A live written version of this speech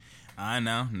I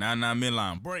know. Now,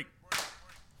 midline. Break.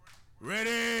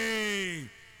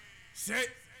 Ready. Set.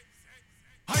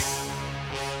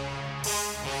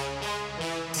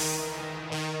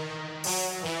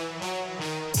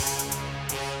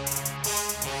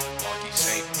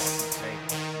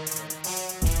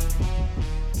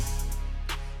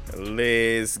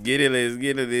 Let's get it. Let's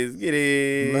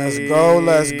go.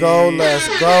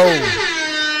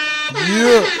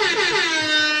 Yeah.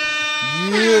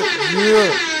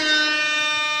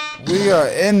 We are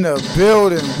in the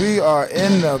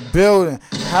building.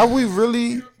 How we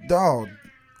really, dog?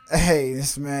 Hey,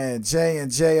 this man J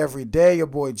and J every day. Your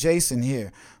boy Jason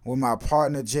here with my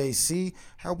partner JC.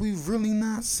 Have we really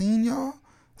not seen y'all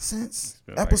since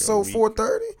episode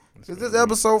 430? Because this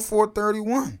episode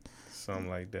 431. Something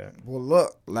like that. Well,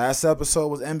 look, last episode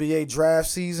was NBA draft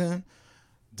season.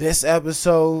 This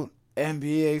episode,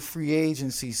 NBA free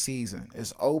agency season.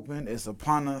 It's open. It's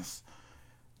upon us.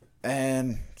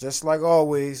 And just like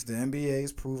always, the NBA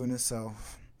is proving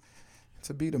itself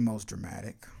to be the most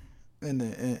dramatic in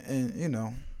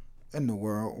the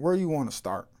world. Where you want to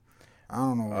start? I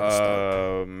don't know where to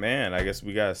start. Man, I guess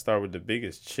we gotta start with the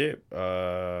biggest chip.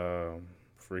 Freaking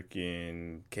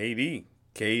KD.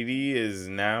 KD is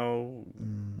now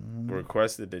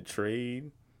requested a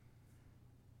trade.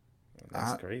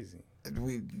 That's crazy.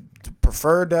 We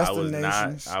prefer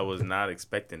destinations. I was not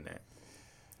expecting that.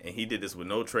 And he did this with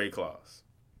no trade clause.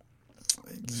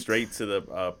 Straight to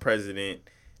the president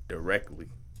directly.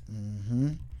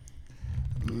 Mm-hmm.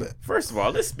 First of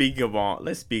all, let's speak about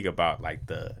like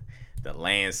the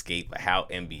landscape of how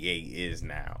NBA is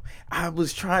now. I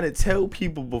was trying to tell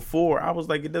people before. I was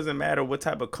like, it doesn't matter what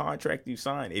type of contract you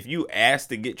sign. If you ask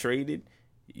to get traded,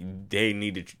 they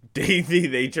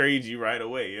trade you right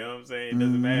away. You know what I'm saying? It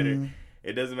doesn't matter.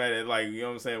 It doesn't matter. Like, you know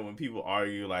what I'm saying? When people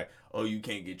argue like, oh, you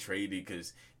can't get traded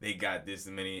because they got this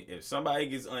many. If somebody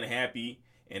gets unhappy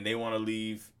and they want to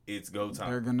leave, it's go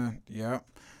time. They're gonna, yeah.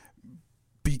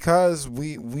 Because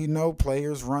we know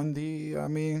players run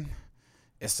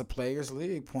it's a players'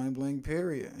 league, point blank,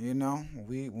 period. You know,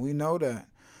 we know that.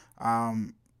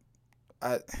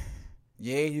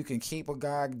 You can keep a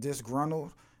guy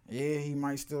disgruntled. Yeah, he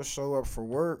might still show up for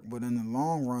work, but in the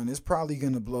long run, it's probably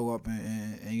gonna blow up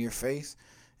in your face.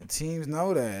 And teams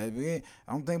know that. I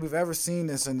don't think we've ever seen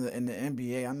this in the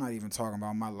NBA. I'm not even talking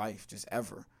about my life, just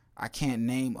ever. I can't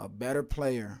name a better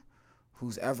player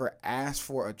who's ever asked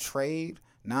for a trade.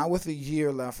 Not with a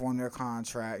year left on their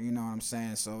contract, you know what I'm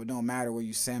saying? So it don't matter where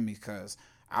you send me because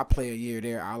I play a year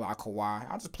there, I like Kawhi.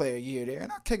 I'll just play a year there,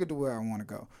 and I'll kick it to where I want to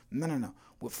go. No.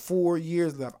 With 4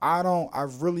 years left, I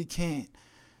really can't.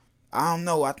 I don't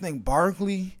know. I think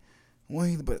Barkley,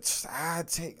 but I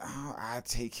take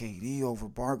KD over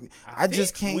Barkley. I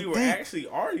just can't think. We were actually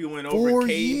arguing over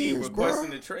KD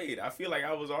requesting the trade. I feel like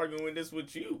I was arguing this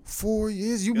with you. 4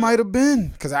 years, you might have been,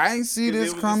 because I ain't see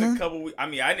this coming.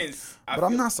 I didn't. But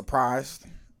I'm not surprised,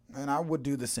 and I would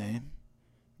do the same,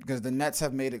 because the Nets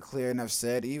have made it clear and have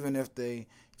said even if they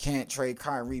can't trade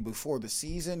Kyrie before the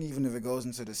season, even if it goes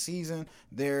into the season,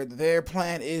 their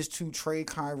plan is to trade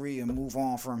Kyrie and move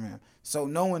on from him. So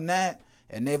knowing that.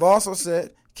 And they've also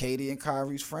said KD and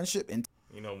Kyrie's friendship. And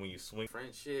you know, when you swing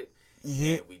friendship,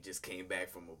 yeah, and we just came back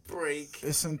from a break.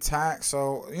 It's intact.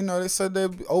 So, they said they're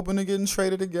open to getting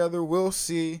traded together. We'll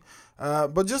see.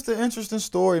 But just an interesting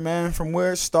story, man, from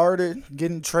where it started,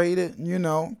 getting traded,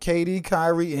 KD,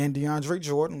 Kyrie, and DeAndre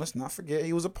Jordan. Let's not forget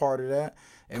he was a part of that.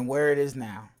 And where it is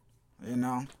now,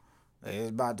 it's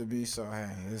about to be. So, hey,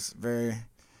 it's very,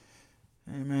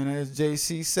 as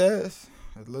JC says,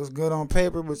 it looks good on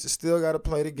paper, but you still got to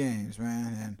play the games,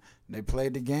 man. And they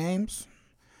played the games,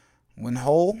 went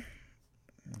whole,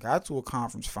 got to a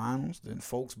conference finals. Then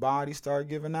folks' bodies started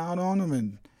giving out on them,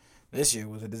 and this year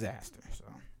was a disaster. So,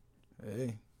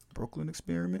 hey, Brooklyn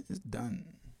experiment is done.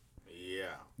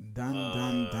 Yeah.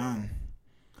 Done.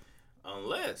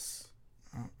 Unless,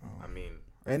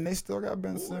 and they still got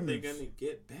Ben Simmons. Who are they going to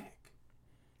get back?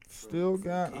 Still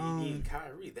got KD and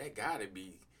Kyrie. That got to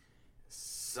be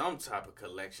some type of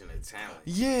collection of talent.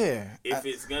 Yeah. If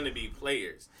it's going to be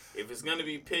players. If it's going to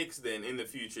be picks, then in the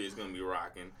future it's going to be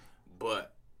rocking.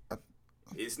 But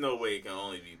it's no way it can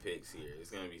only be picks here.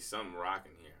 It's going to be something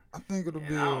rocking here. I think it'll be.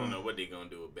 I don't know what they're going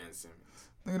to do with Ben Simmons.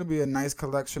 I think it'll be a nice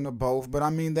collection of both. But,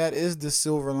 that is the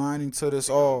silver lining to this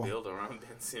all. Build around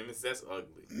Ben Simmons? That's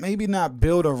ugly. Maybe not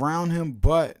build around him,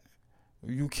 but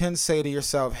you can say to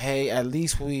yourself, hey, at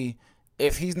least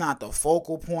if he's not the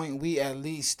focal point, we at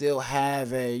least still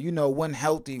have when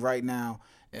healthy right now,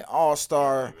 an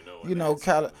all-star,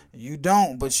 you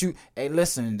don't, but hey,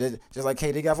 listen, just like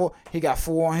KD got 4, he got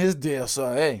 4 on his deal,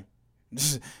 so hey,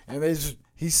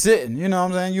 He's sitting. You know what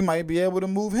I'm saying? You might be able to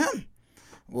move him.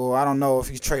 Well, I don't know if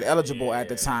he's trade eligible at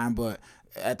the time, but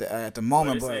at the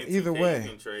moment. But either way, you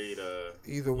can trade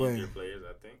either way, players,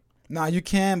 I think. Nah, you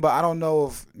can, but I don't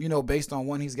know if, based on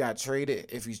when he's got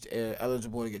traded, if he's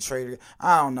eligible to get traded.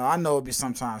 I don't know. I know it'd be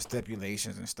sometimes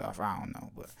stipulations and stuff. I don't know.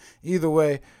 But either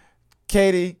way,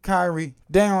 KD, Kyrie,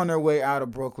 they're on their way out of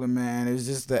Brooklyn, man. It's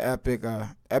just the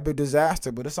epic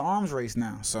disaster, but it's an arms race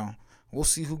now. So we'll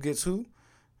see who gets who.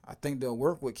 I think they'll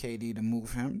work with KD to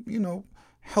move him,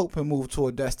 help him move to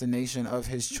a destination of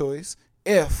his choice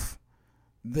if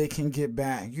they can get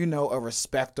back, a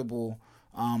respectable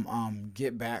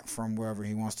get back from wherever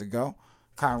he wants to go.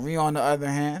 Kyrie, on the other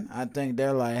hand, I think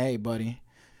they're like, hey, buddy,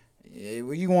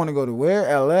 you want to go to where?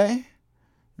 LA?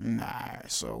 Nah.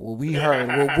 So what we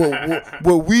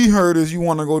heard is you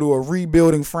want to go to a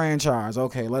rebuilding franchise.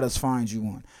 Okay, let us find you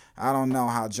one. I don't know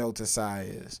how Joe Tsai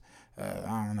is.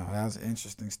 I don't know. That was an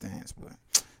interesting stance, but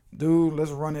dude, let's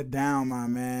run it down, my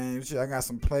man. I got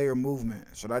some player movement.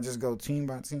 Should I just go team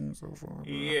by team so far? Bro?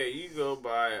 Yeah, you go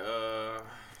by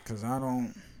Cause I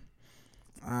don't.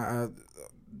 I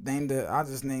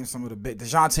just named some of the big.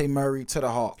 DeJounte Murray to the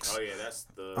Hawks. Oh yeah, that's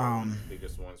the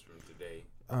biggest ones from today.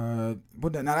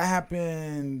 But now that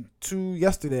happened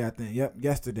yesterday, I think. Yep,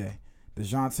 yesterday.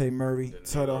 DeJounte Murray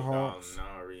to the Hawks.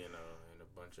 Nari and a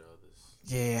bunch of others.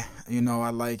 Yeah, I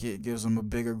like it. Gives them a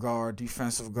bigger guard,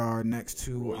 defensive guard next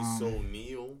to Royce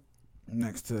O'Neal.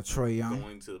 Next to Trae Young.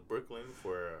 Going to Brooklyn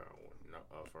for a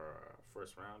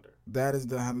first rounder. That is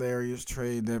the hilarious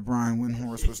trade that Brian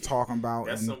Windhorst was talking about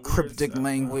in cryptic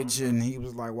language, and he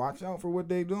was like, "Watch out for what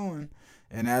they doing."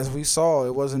 And as we saw,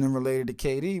 it wasn't related to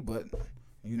KD, but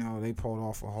they pulled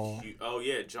off a haul. Oh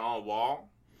yeah, John Wall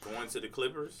going to the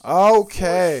Clippers.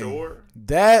 Okay, for sure.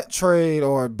 That trade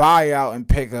or buyout and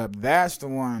pickup, that's the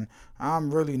one.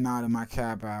 I'm really nodding my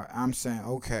cap out. I'm saying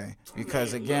okay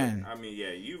because again,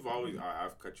 you've always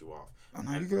I've cut you off.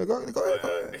 No, you go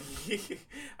ahead.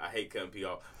 I hate cutting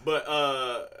people off, but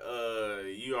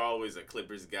you're always a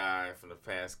Clippers guy for the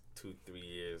past 2-3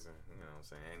 years, and you know what I'm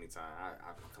saying. Anytime,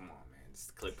 I come on, man, it's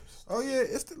the Clippers. Oh yeah,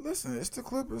 it's the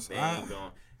Clippers. They ain't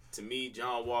going. To me,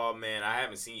 John Wall, man, I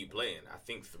haven't seen you play in, I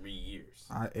think, 3 years.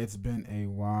 It's been a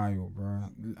while,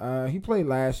 bro. He played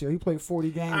last year. He played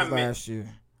 40 games last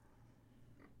year.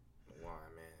 Why,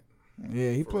 man?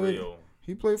 Yeah, he played. Real.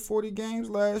 He played 40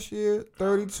 games last year,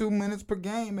 32 minutes per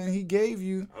game, and he gave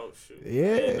you. Oh shoot!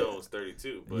 Yeah, I didn't know it was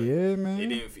 32, but yeah, man.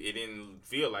 It didn't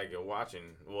feel like it watching.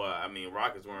 Well, I mean,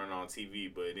 Rockets weren't on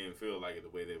TV, but it didn't feel like it the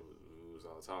way they was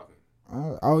all talking.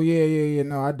 Oh yeah.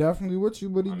 No, I definitely with you,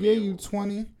 but he gave you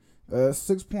 20,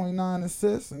 6.9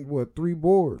 assists and 3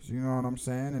 boards. You know what I'm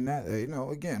saying? And that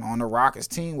again on the Rockets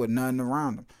team with nothing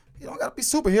around him. You don't gotta be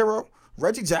superhero.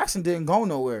 Reggie Jackson didn't go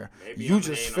nowhere. Maybe you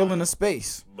just filling the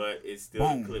space. But it's still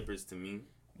the Clippers to me.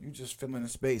 You just filling the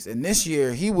space. And this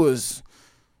year, it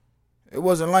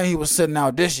wasn't like he was sitting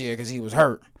out this year because he was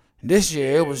hurt. This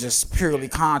year, it was just purely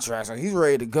contracts. Like, he's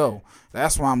ready to go.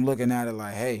 That's why I'm looking at it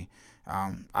like, hey,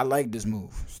 I like this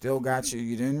move. Still got you.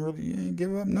 You didn't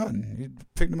give up nothing. You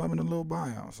picked him up in a little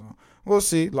buyout. So we'll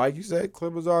see. Like you said,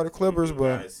 Clippers are the Clippers,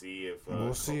 but see if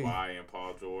Kawhi and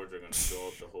Paul George are going to show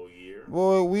up the whole year.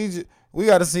 Boy, we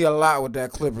got to see a lot with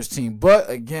that Clippers team. But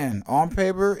again, on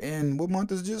paper, in what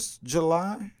month is this?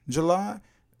 July.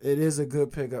 It is a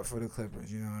good pickup for the Clippers.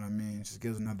 You know what I mean? Just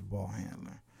gives another ball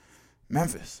handler.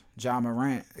 Memphis, Ja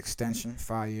Morant extension,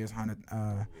 5 years,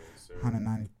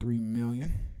 $193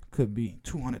 million. Could be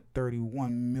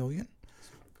 $231 million.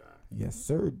 Oh, yes,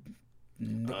 sir.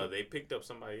 They picked up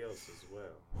somebody else as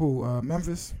well. Who?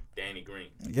 Memphis. Danny Green.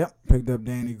 Yep, picked up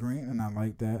Danny Green, and I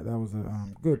like that. That was a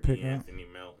good pickup. Anthony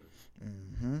Melton.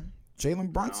 Mm-hmm.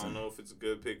 Jalen Brunson. I don't know if it's a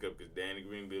good pickup because Danny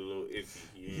Green be a little iffy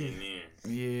here and there.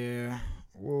 Yeah,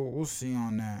 we'll see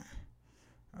on that.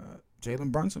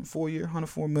 Jalen Brunson, 4-year,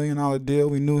 $104 million deal.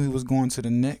 We knew he was going to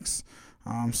the Knicks.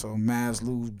 So Mavs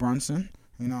lose Brunson.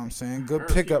 You know what I'm saying? Good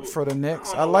pickup for the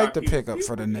Knicks. I like the pickup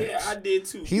for the Knicks. Yeah, I did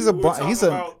too. People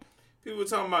were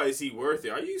talking about, is he worth it?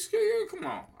 Are you scared? Come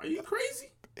on. Are you crazy?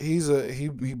 He's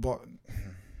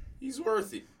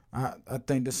worth it. I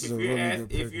think this is a really good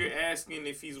pickup. If you're asking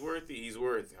if he's worth it, he's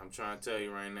worth it. I'm trying to tell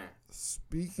you right now.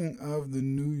 Speaking of the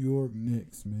New York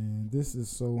Knicks, man, this is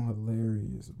so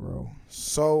hilarious, bro.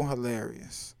 So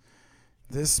hilarious.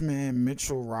 This man,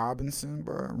 Mitchell Robinson,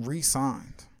 bro,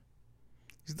 re-signed.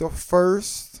 He's the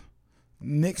first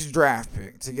Knicks draft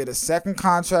pick to get a second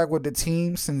contract with the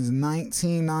team since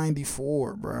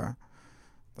 1994, bro.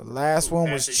 The last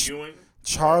one was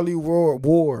Charlie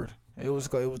Ward. It was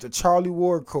the Charlie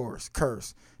Ward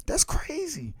curse. That's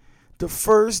crazy. the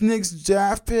first Knicks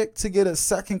draft pick to get a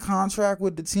second contract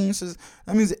with the team. So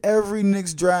that means every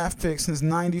Knicks draft pick since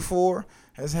 '94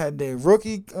 has had their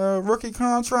rookie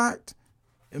contract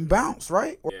and bounce,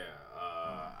 right? Yeah,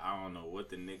 I don't know what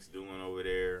the Knicks doing over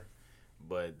there,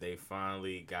 but they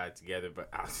finally got together.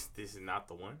 But this is not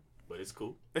the one, but it's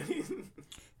cool.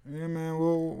 Yeah, man.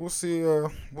 We'll see.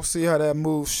 We'll see how that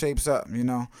move shapes up,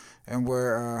 and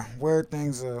where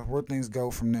things go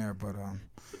from there. But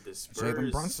the Jalen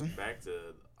Spurs, Brunson. back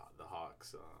to the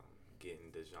Hawks,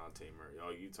 getting DeJounte Murray.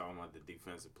 Oh, you talking about the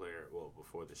defensive player? Well,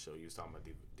 before the show, you was talking about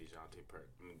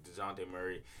DeJounte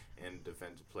Murray and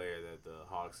defensive player that the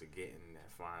Hawks are getting that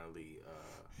finally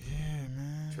Yeah,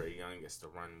 man. Trae Young gets to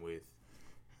run with.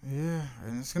 Yeah,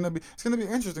 and it's gonna be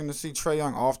interesting to see Trae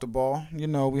Young off the ball.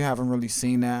 We haven't really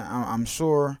seen that. I'm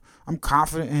sure. I'm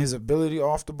confident in his ability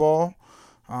off the ball.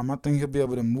 I think he'll be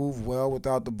able to move well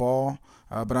without the ball.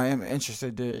 But I am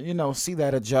interested to see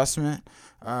that adjustment.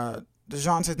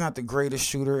 DeJounte's not the greatest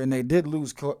shooter, and they did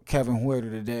lose Kevin Huerter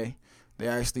today. They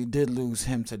actually did lose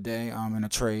him today in a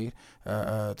trade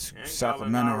to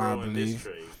Sacramento, I believe.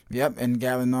 Yep, and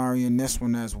Gallinari in this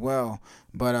one as well.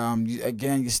 But,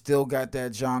 you still got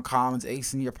that John Collins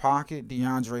ace in your pocket.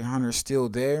 DeAndre Hunter's still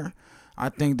there. I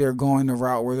think they're going the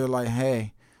route where they're like,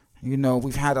 hey,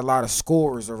 we've had a lot of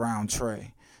scorers around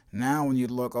Trae. Now when you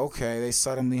look, okay, they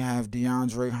suddenly have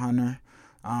DeAndre Hunter.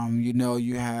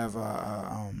 You have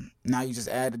now you just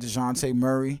added DeJounte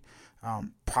Murray.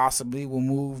 Possibly will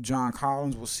move John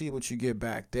Collins. We'll see what you get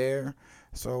back there.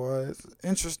 So it's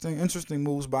interesting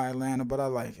moves by Atlanta, but I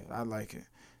like it.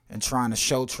 And trying to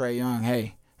show Trae Young,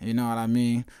 hey, you know what I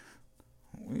mean?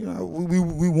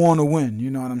 We want to win. You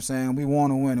know what I'm saying? We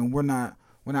want to win, and we're not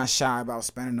shy about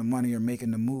spending the money or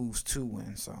making the moves to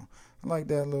win. So I like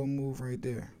that little move right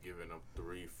there. Giving up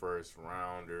 3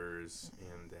 first-rounders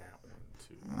in that one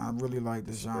too. And I really like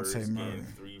DeJounte Murray.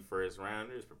 3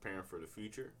 first-rounders, preparing for the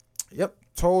future. Yep,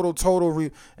 total I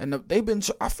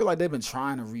feel like they've been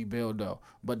trying to rebuild though,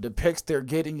 but the picks they're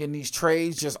getting in these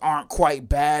trades just aren't quite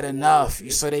bad enough.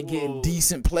 So they get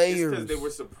decent players. Because they were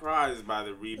surprised by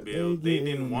the rebuild. They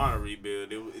didn't want to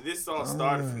rebuild. This all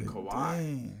started from Kawhi.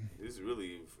 Dang. It's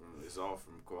all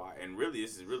from Kawhi, and really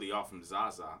this is really all from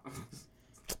Zaza.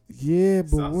 Yeah,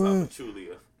 but Zaza what?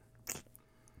 Pachulia.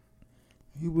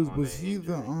 Was he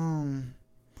the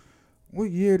What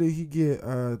year did he get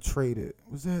traded?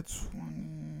 Was that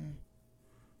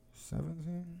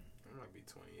 2017? It might be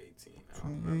 2018.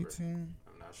 2018?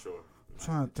 I'm not sure. I'm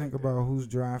trying to think about whose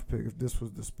draft pick, if this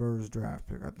was the Spurs draft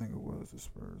pick. I think it was the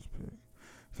Spurs pick.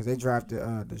 Because they drafted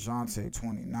DeJounte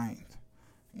 29th.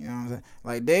 You know what I'm saying?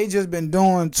 Like, they just been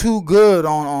doing too good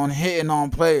on hitting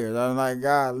on players. I'm like,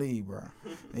 golly, bro.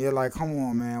 They're like, come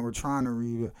on, man. We're trying to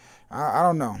read. I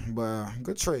don't know. But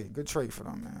good trade. Good trade for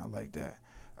them, man. I like that.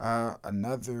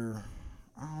 Another,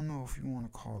 I don't know if you want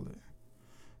to call it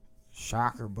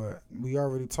shocker, but we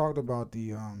already talked about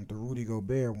the Rudy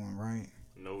Gobert one, right?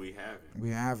 No, we haven't. We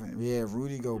haven't. Yeah,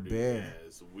 Rudy Gobert. Yeah,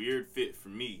 it's a weird fit for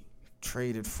me.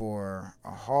 Traded for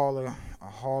a haul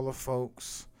of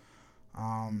folks.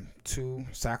 To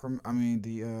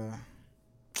the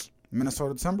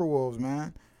Minnesota Timberwolves,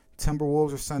 man.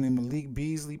 Timberwolves are sending Malik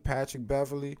Beasley, Patrick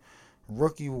Beverley,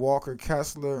 rookie Walker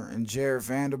Kessler, and Jared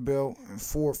Vanderbilt, and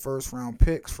 4 first-round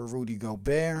picks for Rudy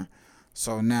Gobert.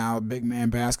 So now big man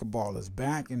basketball is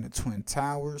back in the Twin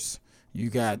Towers. You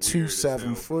got 2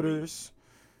 7-footers.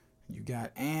 You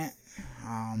got Ant.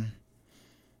 I'm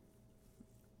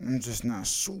just not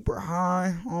super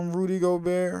high on Rudy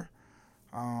Gobert.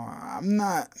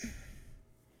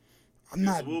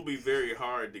 It will be very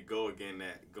hard to go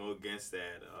against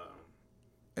that.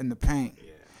 In the paint.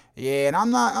 Yeah, and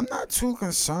I'm not too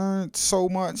concerned so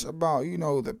much about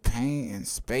the paint and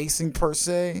spacing per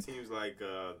se. Seems like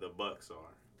the Bucks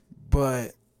are.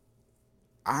 But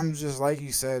I'm just like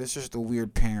you said, it's just a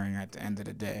weird pairing at the end of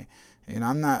the day. And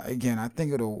I'm not. Again, I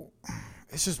think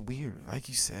it's just weird, like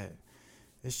you said.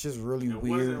 It's just really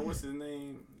weird. What's his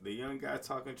name? The young guy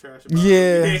talking trash about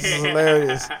it's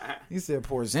hilarious. He said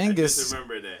Porzingis. I just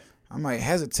remember that. I might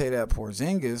hesitate at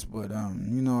Porzingis, but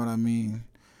you know what I mean.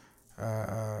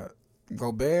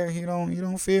 Gobert, he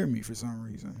don't fear me for some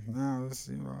reason. Now let's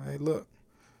see. Hey, look,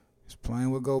 he's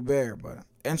playing with Gobert, but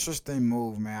interesting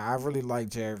move, man. I really like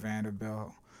Jared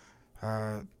Vanderbilt.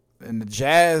 And the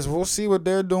Jazz, we'll see what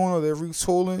they're doing. Or they're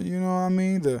retooling, you know what I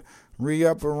mean? The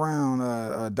re-up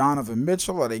around Donovan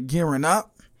Mitchell. Are they gearing up?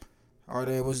 Or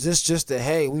was this just a,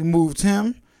 hey, we moved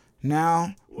him?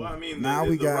 Now, well, I mean,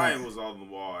 we got Ryan was on the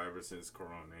wall ever since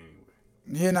Corona anyway.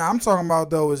 Yeah, I'm talking about,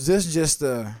 though,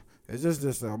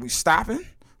 are we stopping?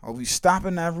 Are we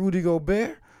stopping that Rudy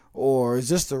Gobert? or is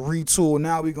just a retool?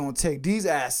 Now we're gonna take these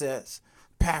assets,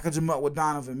 package them up with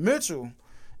Donovan Mitchell,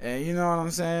 and you know what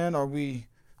I'm saying? Are we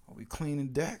cleaning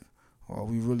deck, or are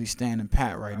we really standing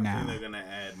pat right now? I think they're gonna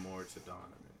add more to Donovan.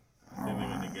 I think they're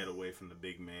gonna get away from the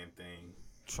big man thing.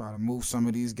 Try to move some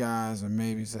of these guys, and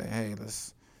maybe say, hey,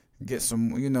 let's get some,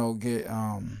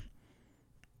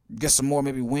 get some more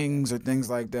maybe wings or things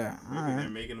like that. Maybe they're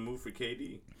making a move for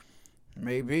KD.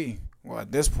 Maybe. Well,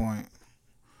 at this point,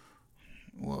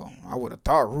 I would have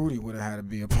thought Rudy would have had to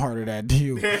be a part of that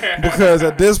deal because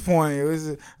at this point,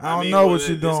 I don't know what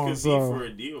you're doing. This could be for a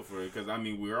deal for it because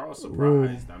we're all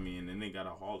surprised. And then they got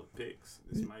a haul of picks.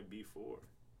 This might be for.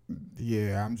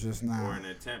 Yeah, I'm just not. Or an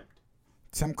attempt.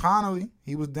 Tim Connolly,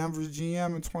 he was Denver's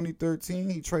GM in 2013.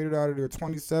 He traded out of their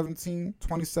 2017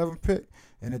 27th pick,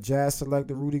 and the Jazz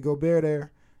selected Rudy Gobert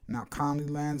there. Now Connolly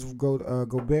lands with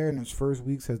Gobert in his first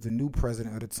weeks as the new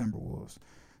president of the Timberwolves.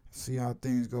 See how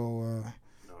things go.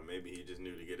 Maybe he just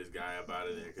knew to get his guy up out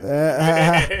of there.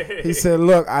 He said,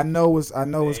 "Look, I know it's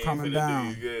coming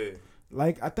down."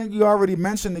 Like I think you already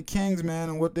mentioned the Kings, man,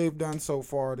 and what they've done so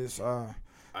far. I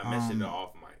mentioned the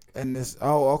off mic. And this,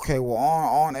 okay. Well,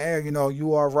 on air,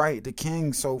 you are right. The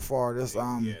Kings so far. This, they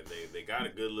got a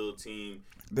good little team.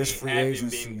 This free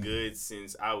agency haven't been good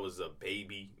since I was a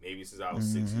baby. Maybe since I was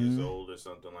 6 years old or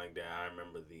something like that. I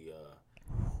remember I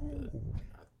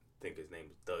think his name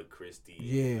was Doug Christie.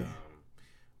 Yeah. And,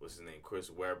 what's his name? Chris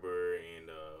Webber and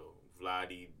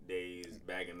Vlade days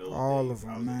back in those days. All of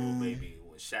them, I was man. a little baby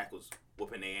when Shaq was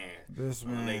whooping their ass. This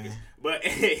man. Lakers. But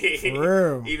for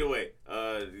real. Either way,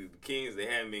 the Kings, they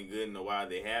haven't been good in a while.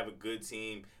 They have a good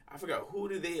team. I forgot, who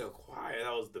did they acquire?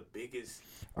 That was the biggest.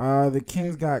 The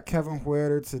Kings got Kevin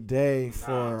Huerter today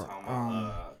for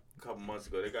a couple months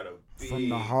ago. They got a big from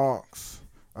the Hawks.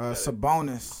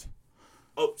 Sabonis.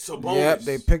 Oh, Sabonis. Yep,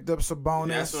 they picked up Sabonis.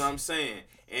 That's what I'm saying.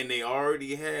 And they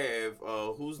already have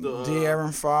who's the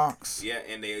De'Aaron Fox. Yeah,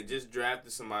 and they just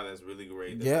drafted somebody that's really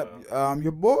great. Yep,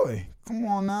 your boy. Come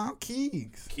on now,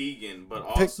 Keegan, but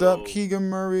picked also up Keegan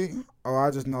Murray. Oh,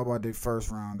 I just know about their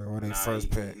first rounder or their first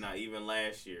pick. Not even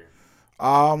last year.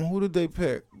 Who did they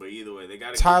pick? But either way, they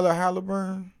got Tyler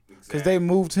Halliburton. Because they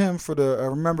moved him for the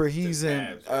remember he's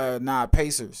in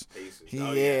Pacers.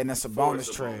 And that's a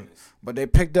bonus trade. But they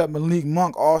picked up Malik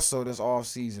Monk also this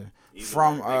offseason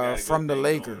from the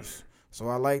Lakers. So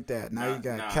I like that. Now you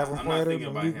got Kevin Huerter,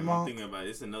 Malik Monk. I'm thinking about it.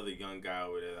 It's another young guy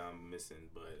over there that I'm missing,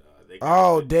 but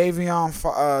Davion.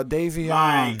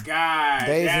 My God,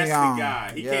 that's the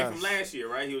guy. He came from last year,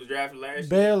 right? He was drafted last year.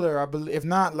 Baylor, I believe. If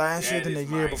not last year, then the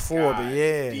year before. But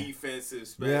yeah, defensive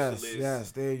specialist.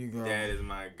 Yes, there you go. That is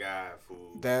my guy, fool.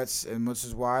 Which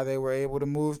is why they were able to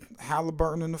move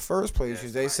Halliburton in the first place,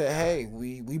 because they said, "Hey,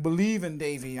 we believe in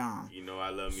Davion." I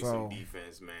love me some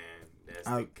defense, man. That's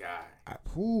the guy.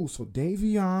 So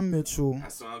Davion Mitchell.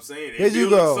 That's what I'm saying. There you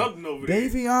go. Something over there.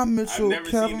 Davion Mitchell,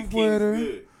 Kevin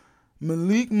Huerter,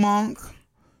 Malik Monk,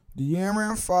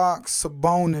 De'Aaron Fox,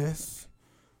 Sabonis.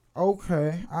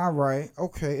 Okay, all right.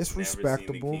 Okay, it's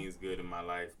respectable. Never seen the Kings good in my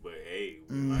life, but hey,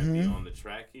 we might be on the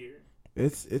track here.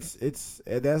 It's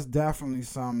that's definitely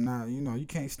something. Now you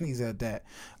can't sneeze at that.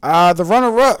 The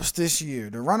runner-ups this year,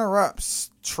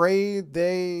 trade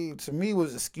to me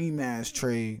was a scheme ass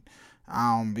trade.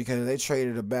 Because they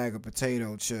traded a bag of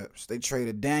potato chips. They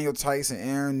traded Daniel Tice and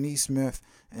Aaron Nesmith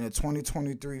in a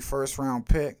 2023 first-round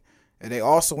pick. And they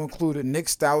also included Nick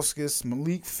Stauskas,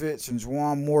 Malik Fitch, and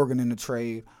Juwan Morgan in the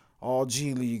trade, all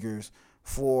G-Leaguers,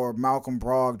 for Malcolm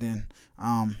Brogdon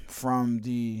from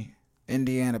the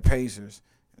Indiana Pacers.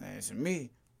 And to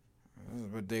me, this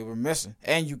is what they were missing.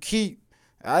 And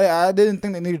I didn't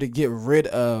think they needed to get rid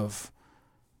of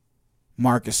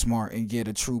Marcus Smart and get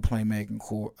a true playmaking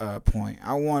point.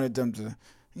 I wanted them to,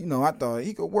 I thought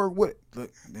he could work with it.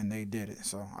 Look, then they did it.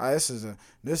 So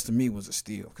this to me was a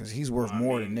steal because he's worth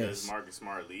more than this. Does Marcus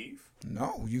Smart leave?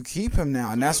 No, you keep him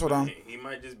now, and that's what He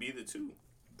might just be the two.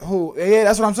 Who? Yeah,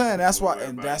 that's what I'm saying. That's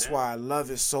why I love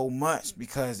it so much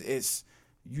because it's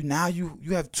you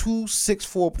have two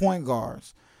 6'4" point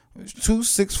guards, two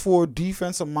 6'4"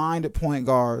 defensive minded point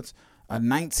guards, a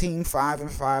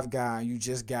 5-5 guy you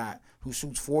just got who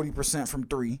shoots 40% from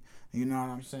three. You know what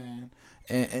I'm saying?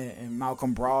 And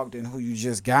Malcolm Brogdon, who you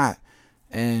just got.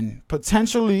 And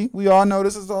potentially, we all know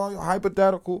this is all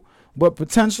hypothetical, but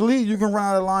potentially you can run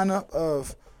out a lineup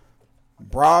of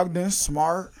Brogdon,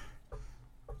 Smart,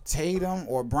 Tatum,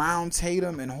 or Brown,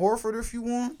 Tatum, and Horford if you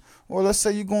want. Or let's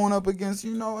say you're going up against,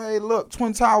 hey, look,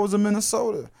 Twin Towers of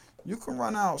Minnesota. You can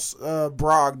run out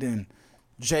Brogdon,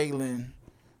 Jalen,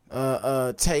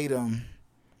 Tatum,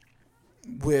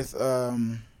 with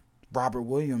Robert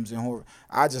Williams and Horford.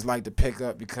 I just like to pick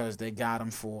up because they got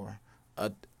him for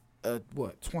a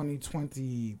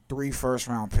 2023 first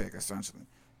round pick essentially.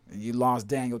 And you lost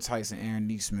Daniel Tyson, Aaron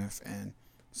Neesmith, and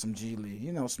some G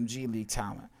League, some G League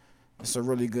talent. It's a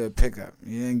really good pickup.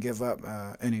 You didn't give up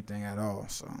anything at all,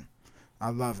 so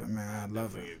I love it, man. I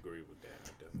love it. Agree with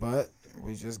that. But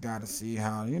we just got to see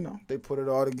how they put it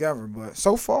all together. But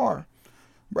so far,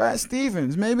 Brad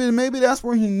Stevens, maybe that's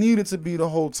where he needed to be the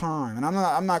whole time. And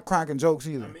I'm not cracking jokes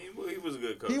either. I mean, well, he was a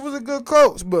good coach. He was a good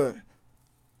coach, but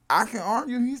I can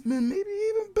argue he's been maybe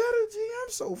even better GM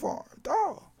so far.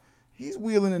 Dog, he's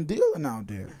wheeling and dealing out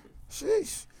there.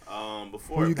 Sheesh.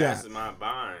 Before it passes my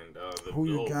mind, the whole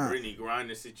Brittany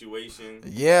Griner situation.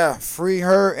 Yeah, free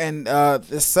her, and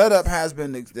the setup has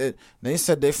been. They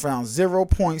said they found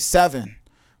 0.7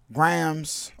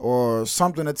 grams or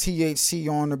something of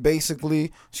THC on her.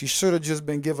 Basically, she should have just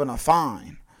been given a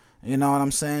fine. You know what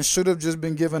I'm saying? Should have just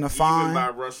been given a fine. Even by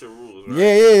Russian rules, right?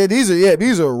 Yeah.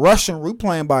 These are Russian. We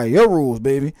playing by your rules,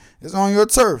 baby. It's on your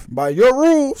turf. By your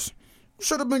rules,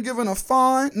 should have been given a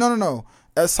fine. No.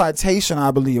 A citation,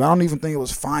 I believe. I don't even think it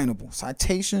was finable.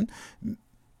 Citation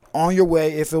on your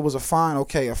way. If it was a fine,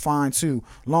 okay, a fine too.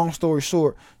 Long story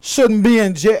short, shouldn't be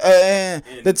in jail.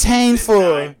 Detained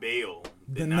for bail.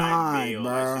 Denied, bail.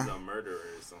 bro. Like she's a murderer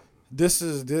or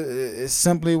something. It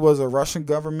simply was a Russian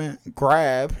government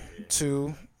grab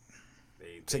to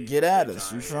get at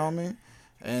us. You feel me?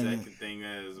 And second thing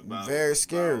is about very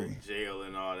scary. About jail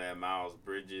and all that. Miles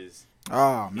Bridges.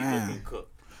 Oh He man. looking cooked.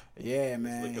 Yeah,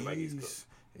 man.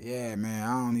 Yeah, man.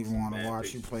 I don't even want to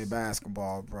watch you play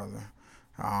basketball, brother.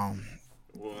 Well,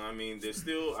 I mean, it's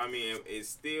still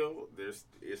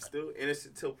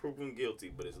innocent till proven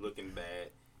guilty, but it's looking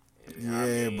bad.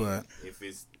 And, but if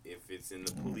it's in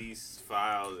the police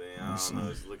files, and I don't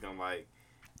know, it's looking like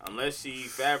unless she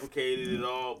fabricated it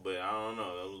all, but I don't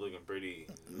know, that was looking pretty.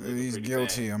 He's pretty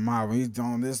guilty bad. He's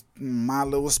on this my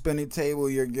little spinning table.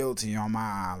 You're guilty on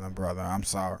my island, brother. I'm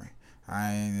sorry.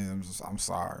 I'm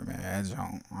sorry, man.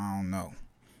 I don't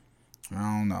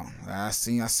know. I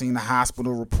seen the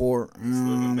hospital report. You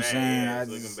know what I'm saying? Yeah, it's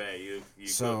looking bad.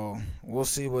 So we'll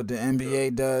see what the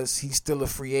NBA does. He's still a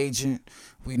free agent.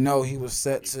 We know he was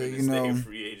set to, stay a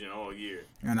free agent all year.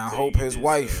 And I hope his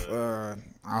wife, I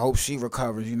hope she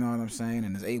recovers. You know what I'm saying,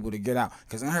 and is able to get out.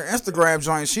 Because in her Instagram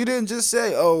joint, she didn't just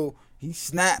say, "Oh, he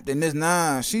snapped," and this.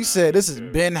 She said this has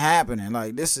been happening.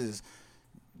 Like this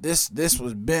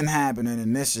was been happening,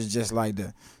 and this is just like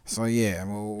the. So yeah,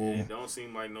 it don't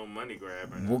seem like no money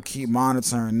grab. We'll keep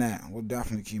monitoring that. We'll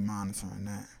definitely keep monitoring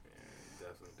that. Yeah, it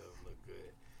definitely does look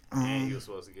good. And he was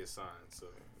supposed to get signed, so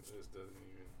it just doesn't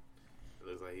even. It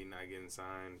looks like he's not getting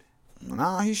signed.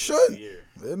 Nah, he shouldn't.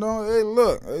 Hey,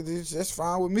 look, it's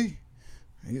fine with me.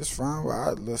 He's fine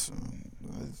with. Listen.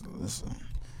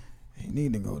 He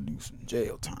need to go do some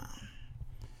jail time.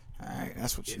 All right,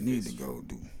 that's what you need to go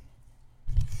do.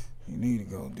 You need to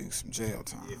go do some jail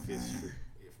time, if it's man. True.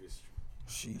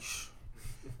 Sheesh.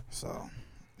 So,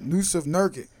 Nusuf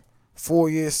Nurkic, 4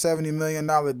 years, $70 million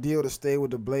deal to stay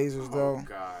with the Blazers, though. Oh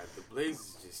God, the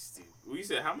Blazers just. You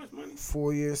said how much money?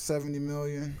 4 years, $70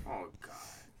 million. Oh God.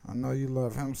 I know you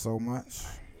love him so much.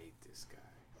 I hate this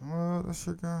guy. Well, that's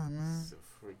your guy, man. He's a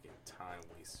freaking time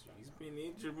waster. He's been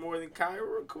injured more than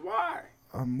Kawhi.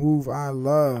 A move I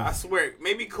love. I swear,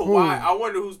 maybe Kawhi. I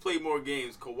wonder who's played more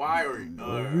games, Kawhi or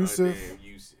Yusuf.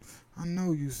 Yusuf. I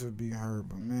know Yusuf be hurt,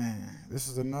 but man, this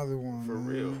is another one. For man.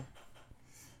 Real.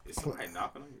 Is somebody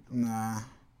knocking on your door? Nah.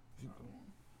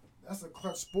 That's a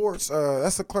Clutch Sports.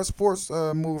 That's a Clutch Sports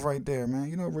move right there, man.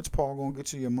 You know Rich Paul gonna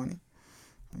get you your money.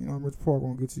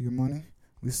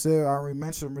 We said I already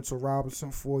mentioned Mitchell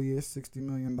Robinson, 4 years, $60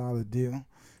 million deal.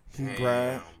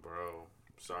 Damn, bro.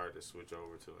 Sorry to switch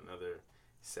over to another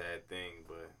sad thing,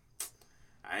 but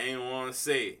I ain't want to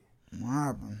say it. What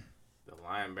happened? The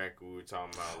linebacker we were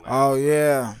talking about. Oh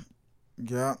yeah,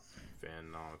 yep.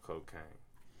 Fentanyl, cocaine.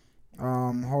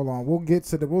 Hold on.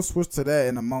 We'll switch to that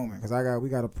in a moment because we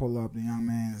got to pull up the young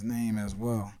man's name as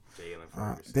well. Jalen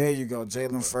Ferguson. There you go,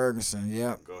 Jalen Ferguson.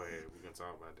 Yep. Go ahead. We can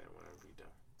talk about that whenever you're done.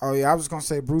 Oh yeah, I was gonna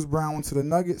say Bruce Brown went to the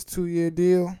Nuggets, 2-year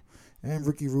deal, and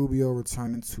Ricky Rubio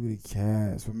returning to the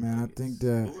Cavs. But man, Nuggets. I think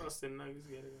that. Who else did Nuggets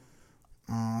get?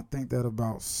 I think that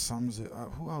about sums it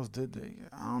up. Who else did they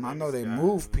get? I know they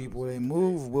moved people. They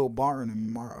moved Will Barton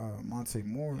and Monte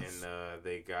Morris. And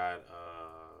they got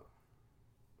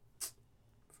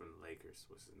from the Lakers.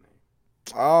 What's his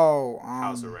name? Oh,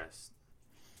 House Arrest.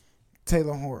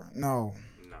 Taylor Horton. No,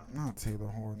 not Taylor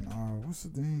Horton. What's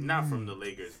the name? Not from the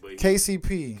Lakers, but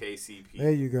KCP. KCP.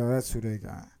 There you go. That's who they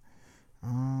got.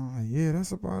 Yeah, that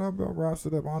about wraps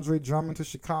it up. Andre Drummond to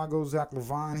Chicago. Zach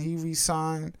LaVine, he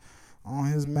re-signed on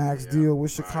his max deal with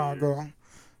Chicago.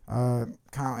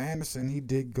 Kyle Anderson, he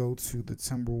did go to the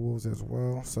Timberwolves as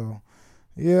well. So,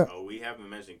 yeah. Oh, we haven't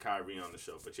mentioned Kyrie on the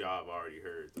show, but y'all have already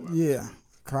heard. Yeah.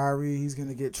 Kyrie, he's going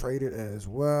to get traded as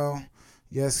well.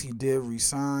 Yes, he did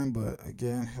resign, but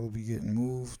again, he'll be getting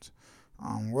moved.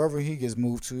 Wherever he gets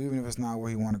moved to, even if it's not where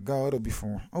he want to go, it'll be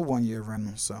for a 1-year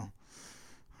rental. So,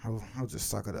 I'll just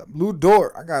suck it up. Lou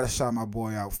Dort, I got to shout my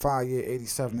boy out. 5-year,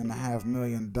 $87.5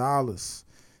 million.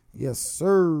 Yes,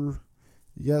 sir.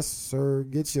 Yes, sir.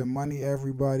 Get your money,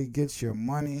 everybody. Get your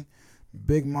money.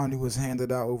 Big money was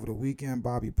handed out over the weekend.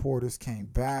 Bobby Portis came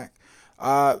back.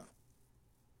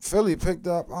 Philly picked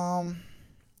up,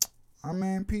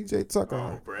 PJ Tucker.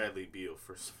 Oh, Bradley Beal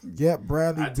first. Yep,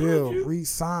 Bradley Beal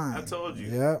re-signed. I told you.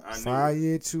 Yep,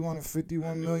 5-year,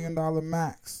 $251 million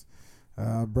max.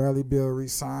 Bradley Beal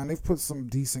re-signed. They've put some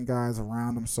decent guys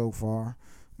around him so far,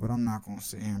 but I'm not gonna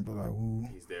sit here and be like, ooh.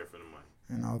 He's there for the money.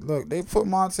 You know, look, they put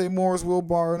Monte Morris, Will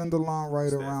Barton, and DeLon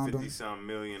Wright around him. $50-something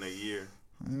million a year.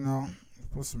 You know,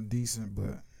 put some decent,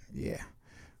 but yeah.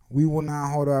 We will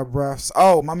not hold our breaths.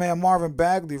 Oh, my man Marvin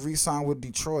Bagley re-signed with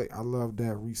Detroit. I love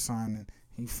that re-signing.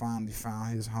 He finally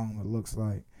found his home, it looks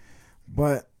like.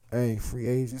 But, hey, free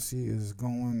agency is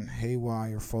going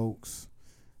haywire, folks.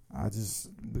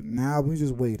 Now we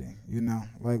just waiting, you know,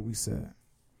 like we said.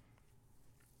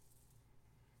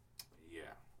 Yeah.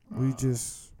 We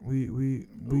just really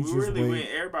wait.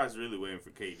 Everybody's really waiting for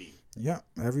KD. Yep,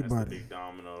 everybody. That's the big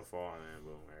domino to fall and then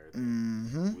boom,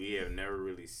 everything. Mm-hmm. We have never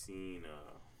really seen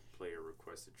a player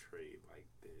request a trade like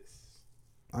this.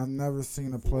 I've never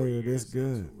seen a player this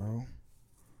good, bro.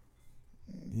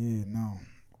 Yeah, no.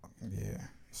 Yeah.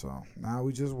 So now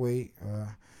we just wait.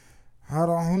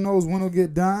 Who knows when it'll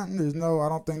get done? I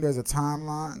don't think there's a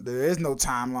timeline. There is no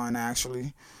timeline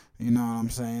actually. You know what I'm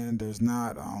saying? There's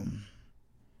not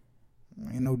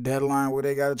ain't no deadline where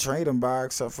they gotta trade him by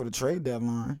except for the trade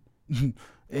deadline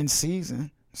in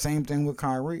season. Same thing with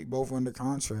Kyrie, both under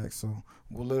contract, so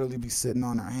we'll literally be sitting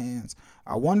on our hands.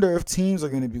 I wonder if teams are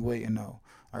gonna be waiting though.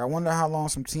 Like I wonder how long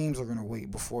some teams are gonna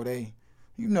wait before they,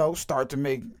 start to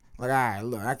make like, all right,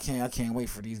 look, I can't wait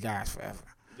for these guys forever.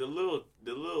 The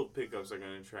little pickups are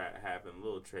gonna try to happen,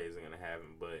 little trades are gonna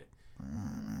happen, but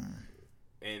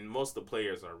and most of the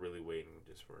players are really waiting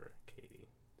just for KD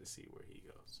to see where he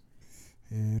goes.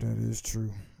 Yeah, that is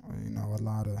true. A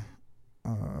lot of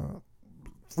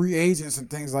free agents and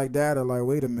things like that are like,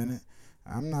 wait a minute,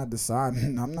 I'm not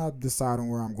deciding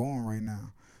where I'm going right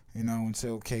now,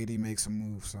 until KD makes a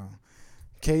move. So,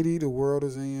 KD, the world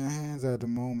is in your hands at the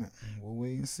moment. We'll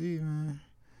wait and see, man.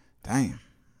 Damn,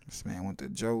 this man went to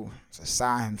Joe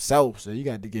Tsai himself, so you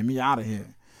got to get me out of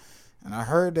here. And I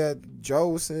heard that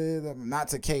Joe said, not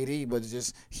to KD, but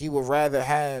just he would rather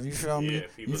have, you feel me?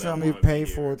 You feel me? Pay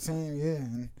for a team, yeah.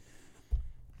 And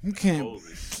you can't. Holy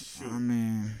shoot. I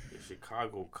mean, the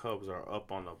Chicago Cubs are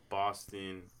up on the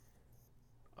Boston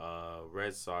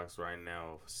Red Sox right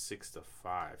now,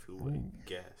 6-5. Who would have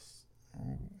guessed?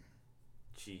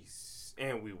 Jeez,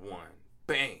 and we won.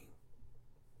 Bang.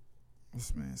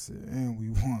 This man said, and we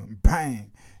won.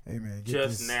 Bang. Hey man,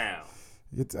 just now.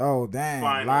 Dang,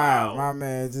 Final live. out. My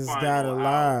man just Final got it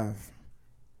live. out.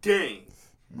 Dang.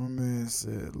 My man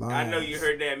said live. I know you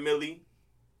heard that, Millie.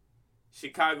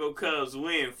 Chicago Cubs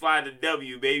win. Fly the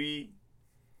W, baby.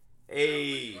 Hey.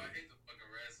 I hate the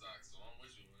fucking Red Sox, so I'm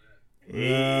with you on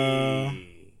that.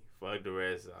 Hey. Fuck the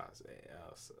Red Sox. Hey,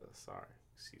 sorry.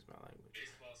 Excuse my language.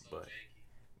 Baseball's so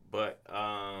But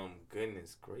janky.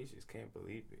 goodness gracious, can't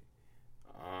believe it.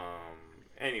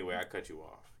 Anyway, I cut you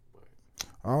off.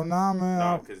 Oh, nah, man.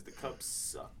 No, because the Cubs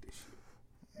suck this year.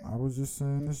 I was just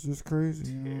saying, it's just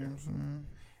crazy. You know what I'm saying?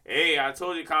 Hey, I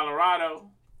told you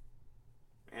Colorado.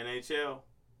 NHL.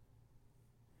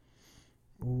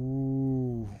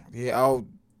 Ooh. Yeah,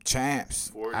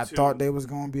 champs. 4-2. I thought they was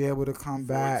going to be able to come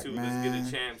back, 4-2. man. Let's get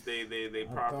the champs. They I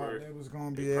proper. thought they was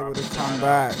going to be they able to proper come tried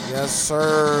back. out. Yes,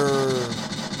 sir.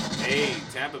 Hey,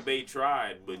 Tampa Bay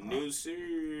tried, but no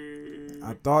sir.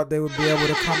 I thought they would be able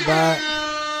to come back.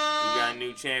 We got a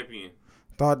new champion.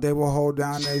 Thought they would hold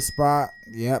down their spot.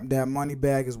 Yep, that money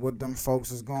bag is what them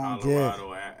folks is going to get.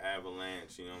 Colorado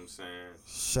Avalanche, you know what I'm saying?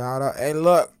 Shout out. Hey,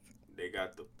 look. They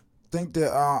got the... think the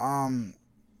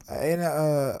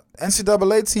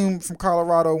NCAA team from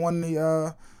Colorado won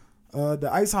the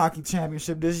ice hockey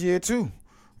championship this year too.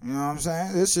 You know what I'm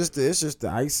saying? It's just the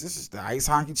ice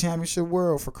hockey championship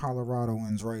world for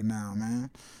Coloradoans right now, man.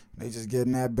 They just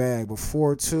getting that bag. But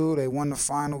 4-2, they won the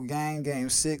final game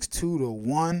 6,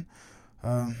 2-1.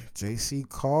 JC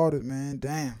called it, man.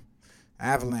 Damn.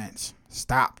 Avalanche,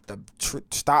 stop the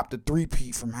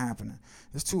three-peat from happening.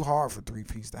 It's too hard for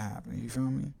three-peats to happen. You feel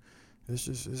me? It's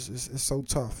just it's so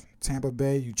tough. Tampa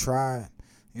Bay, you tried.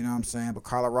 You know what I'm saying? But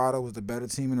Colorado was the better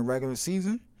team in the regular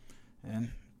season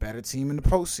and better team in the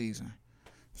postseason.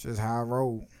 It's just how it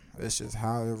rolled. It's just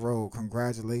how it rolled.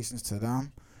 Congratulations to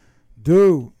them.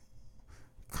 Dude,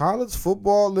 college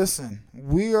football, listen,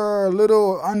 we are a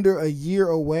little under a year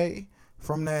away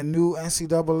from that new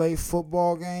NCAA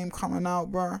football game coming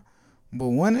out, bro. But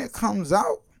when it comes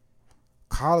out,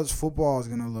 college football is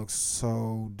going to look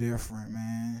so different,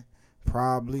 man.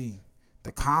 Probably.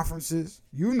 The conferences,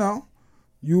 USC,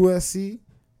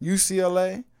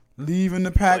 UCLA, leaving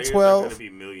the Players are Pac-12. going to be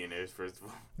millionaires, first of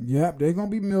all. Yep, they're going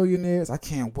to be millionaires. I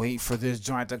can't wait for this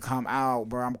joint to come out,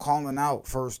 bro. I'm calling out,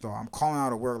 first off. I'm calling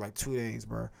out of work like 2 days,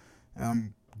 bro.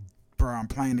 I'm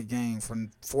playing the game for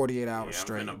 48 hours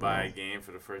straight. I'm going to buy a game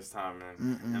for the first time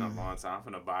in a long time. I'm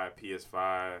going to buy a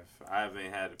PS5. I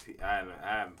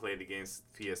haven't played the game since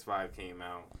PS5 came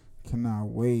out. Cannot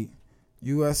wait.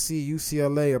 USC,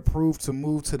 UCLA approved to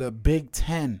move to the Big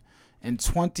Ten in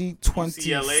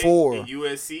 2024. UCLA and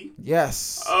USC?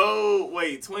 Yes. Oh,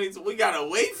 wait. We got to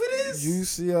wait for this?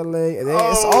 UCLA.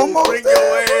 It's almost bring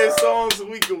there. Your ass on so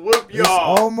we can whoop y'all. It's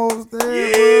almost there,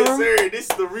 yes, bro. sir. This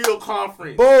is the real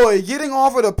conference. Boy, getting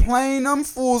off of the plane, them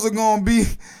fools are going to be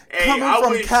coming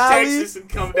from wish Cali. Texas would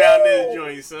come down this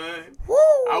joint, son. Woo.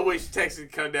 I wish Texas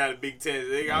would come down to Big Ten.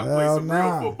 They got to play some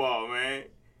real football, man.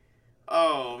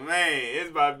 Oh, man. It's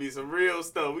about to be some real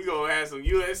stuff. We going to have some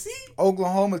USC.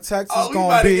 Oklahoma, Texas we going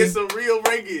about to to be. get some real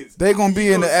rankings. They going to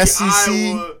be in the SEC.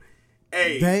 Iowa.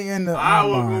 Hey, they in the,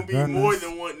 Iowa going to be more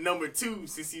than number 2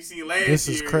 since you see last year. This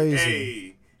is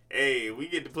crazy. Hey, we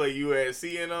get to play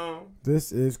USC and on.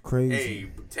 This is crazy. Hey,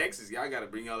 Texas, y'all got to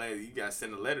bring y'all ass. You got to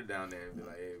send a letter down there and be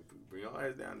like, hey, bring y'all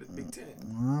ass down to the Big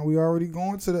Ten. We already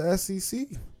going to the SEC.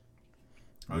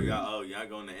 Y'all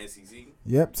going to SEC?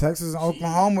 Yep, Texas and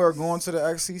Oklahoma are going to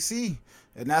the SEC.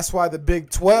 And that's why the Big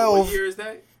 12. What year is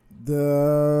that?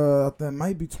 That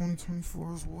might be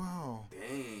 2024 as well.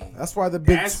 Dang. That's why the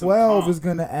Big 12 is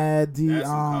going to add the that's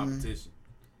some competition.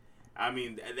 I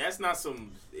mean, that's not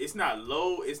some. It's not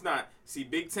low. It's not. See,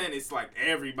 Big Ten. It's like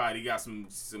everybody got some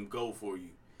go for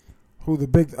you. Who the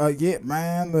big? Yeah,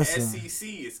 man. Listen. SEC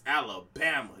is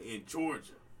Alabama and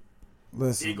Georgia.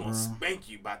 Listen, they gonna spank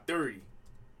you by 30.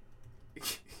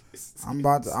 I'm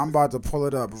about to pull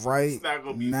it up right it's not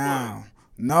gonna be now. Fun.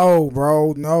 No,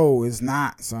 bro. No, it's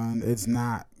not, son. It's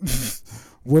not.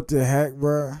 What the heck,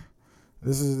 bro?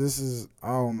 This is.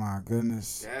 Oh my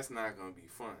goodness. That's not gonna be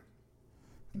fun.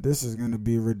 This is gonna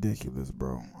be ridiculous,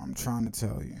 bro. I'm trying to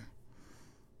tell you.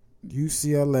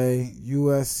 UCLA,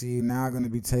 USC now going to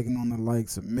be taking on the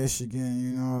likes of Michigan. You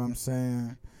know what I'm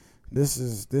saying? This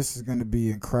is going to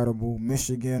be incredible.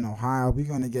 Michigan, Ohio. We're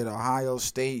going to get Ohio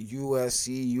State,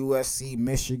 USC,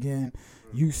 Michigan,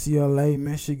 UCLA,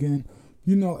 Michigan.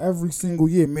 You know, every single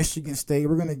year, Michigan State.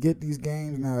 We're going to get these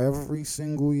games now every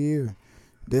single year.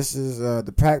 This is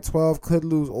the Pac-12 could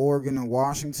lose Oregon and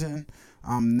Washington.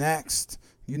 Next.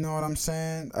 You know what I'm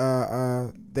saying?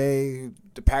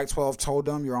 The Pac-12 told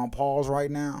them you're on pause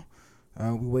right now.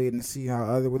 We waiting to see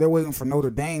how they're waiting for Notre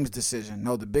Dame's decision.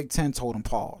 No, the Big Ten told them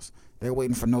pause. They're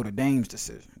waiting for Notre Dame's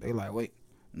decision. They like, wait,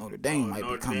 Notre Dame might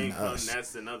be coming to us.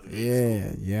 That's another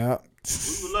yeah. We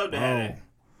would love to have that.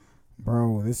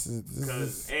 Bro, this is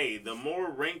because the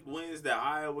more ranked wins that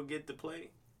Iowa get to play,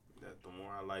 the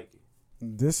more I like it.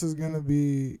 This is gonna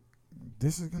be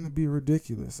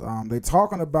ridiculous. They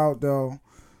talking about though.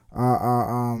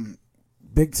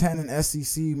 Big Ten and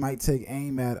SEC might take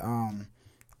aim at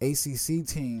ACC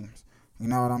teams. You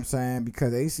know what I'm saying?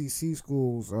 Because ACC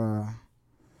schools, ACC.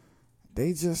 I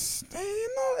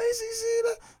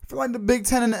feel like the Big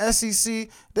Ten and the SEC,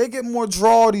 they get more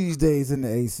draw these days than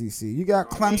the ACC. You got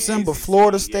Clemson, but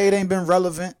Florida State ain't been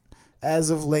relevant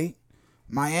as of late.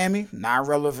 Miami, not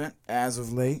relevant as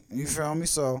of late. You feel me?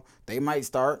 So they might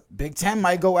start. Big Ten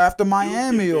might go after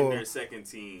Miami or their second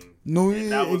team. No,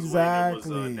 that was exactly.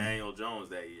 When it was Daniel Jones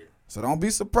that year. So don't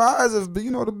be surprised if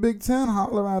the Big Ten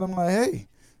holler at them like, "Hey,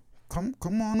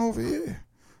 come on over here."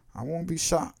 I won't be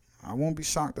shocked. I won't be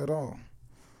shocked at all.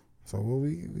 So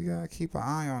we gotta keep an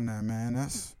eye on that, man.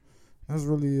 That's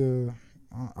really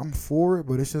I'm for it,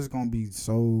 but it's just gonna be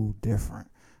so different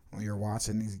when you're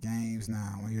watching these games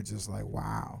now, when you're just like,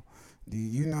 wow.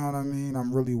 You know what I mean?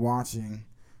 I'm really watching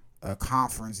a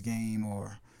conference game,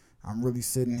 or I'm really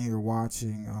sitting here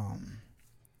watching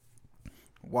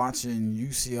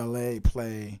UCLA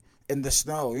play in the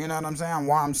snow. You know what I'm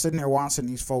saying? I'm sitting there watching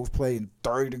these folks play in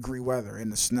 30-degree weather in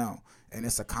the snow, and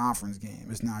it's a conference game.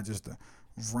 It's not just a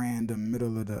random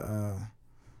middle of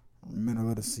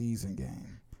the season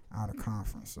game out of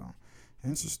conference. So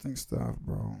interesting stuff,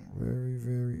 bro. Very,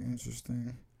 very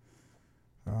interesting.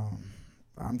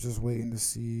 I'm just waiting to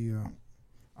see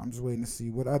I'm just waiting to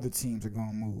see what other teams are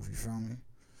gonna move. You feel me?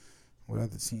 What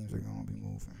other teams are gonna be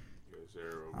moving? Yes,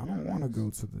 sir. I don't want to go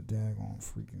to the daggone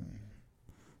freaking.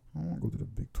 I don't want to go to the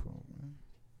Big 12, man.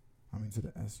 I mean to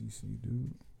the SEC,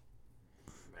 dude.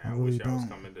 Man, I wish I was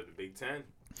coming to the Big 10.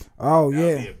 Oh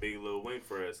That'd yeah. be a big little win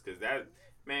for us, cause that,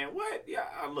 man, what? Yeah,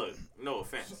 look, no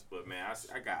offense, but man,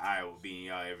 I got Iowa beating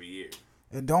y'all every year.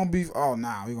 And don't be. Oh,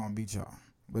 nah, we're gonna beat y'all.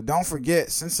 But don't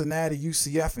forget Cincinnati,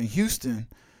 UCF, and Houston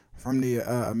from the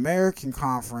American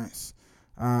Conference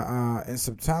in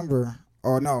September.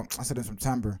 Or no, I said in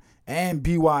September. And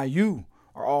BYU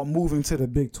are all moving to the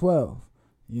Big 12.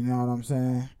 You know what I'm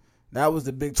saying? That was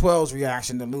the Big 12's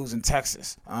reaction to losing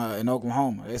Texas in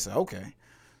Oklahoma. They said, okay,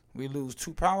 we lose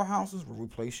 2 powerhouses, we'll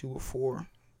replace you with 4,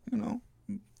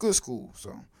 good schools.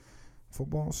 So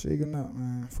football's shaking up,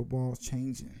 man. Football's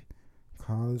changing.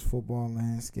 College football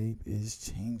landscape is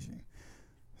changing.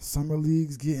 Summer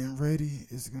league's getting ready.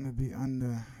 It's going to be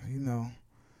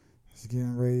it's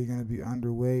getting ready, going to be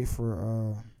underway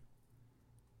for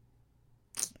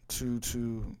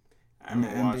I in the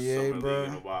haven't watched NBA, Summer bro. League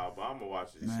in a while, but I'm gonna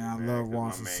watch this. Man, shit, I man, love 'cause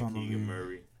watching my man Summer Keegan League.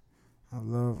 Murray. I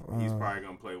love He's probably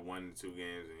gonna play 1 to 2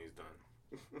 games and he's done.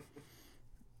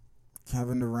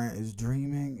 Kevin Durant is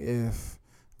dreaming if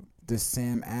the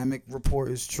Sam Amick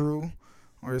report is true,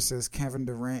 or it says Kevin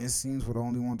Durant, it seems, would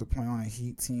only want to play on a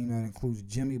Heat team that includes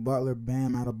Jimmy Butler,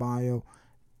 Bam Adebayo,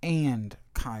 and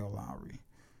Kyle Lowry.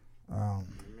 Man,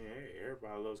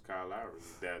 everybody loves Kyle Lowry.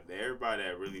 Everybody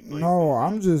that really plays. No,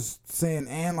 I'm just saying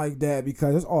and like that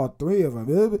because it's all 3 of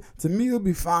them. To me, it'll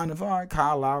be fine if, all right,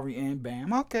 Kyle Lowry and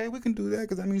Bam. Okay, we can do that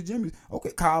because that means Jimmy.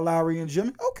 Okay, Kyle Lowry and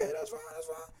Jimmy. Okay, that's fine.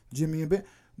 Jimmy and Bam.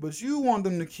 But you want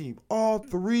them to keep all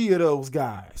 3 of those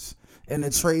guys in a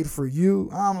trade for you.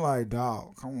 I'm like,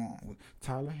 dog, come on.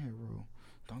 Tyler Hero,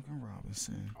 Duncan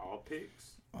Robinson. All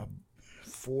picks.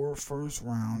 4 first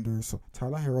rounders. So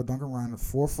Tyler Hero, Duncan Robinson,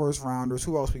 4 first rounders.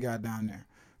 Who else we got down there?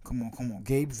 Come on.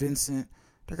 Gabe Vincent.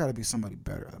 There got to be somebody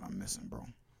better that I'm missing, bro.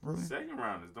 Really? Second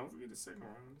rounders. Don't forget the second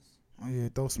rounders. Oh, yeah,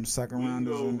 throw some second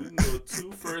rounders We in can there. go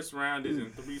 2 first rounders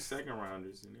and 3 second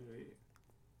rounders.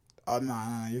 Oh,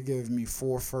 no. You're giving me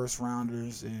 4 first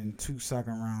rounders and 2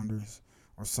 second rounders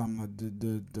or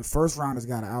something. The first rounders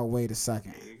got to outweigh the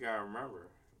second. You got to remember,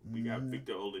 we got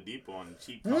Victor Oladipo on a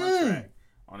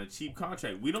cheap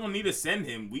contract. We don't need to send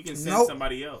him. We can send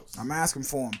somebody else. I'm asking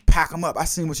for him. Pack him up. I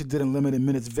seen what you did in limited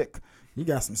minutes, Vic. You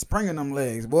got some spring in them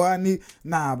legs. Boy,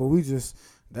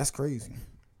 that's crazy.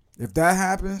 If that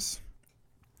happens,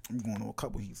 I'm going to a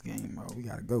couple Heats game, bro. We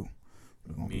got to go.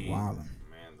 We're going to be wilding.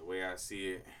 Man, the way I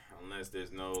see it, unless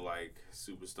there's no,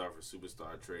 superstar for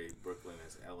superstar trade, Brooklyn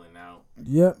is L'ing out.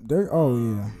 Yep. They're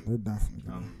definitely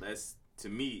going. Unless, to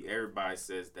me, everybody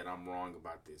says that I'm wrong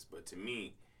about this, but to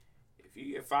me, if you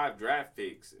get 5 draft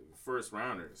picks, first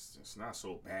rounders, it's not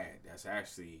so bad. That's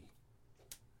actually,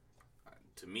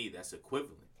 to me, that's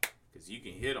equivalent. Because you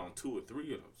can hit on 2 or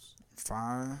 3 of those.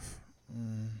 5?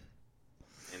 And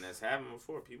that's happened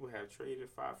before. People have traded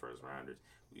 5 first rounders.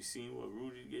 We've seen what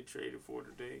Rudy get traded for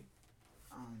today.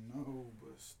 I know,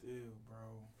 but still,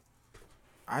 bro.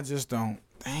 I just don't.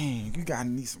 Dang, you got to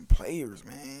need some players,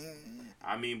 man.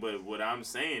 I mean, but what I'm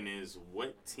saying is,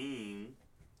 what team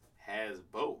has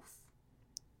both?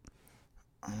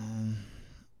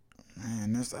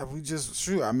 Man, we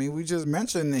just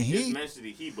mentioned the Heat. Just mentioned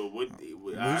the Heat, but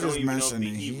I don't even know if the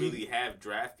Heat really have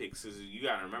draft picks. Cause you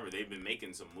gotta remember they've been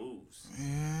making some moves.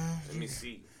 Yeah. Let me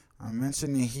see. I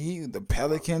mentioned the Heat. The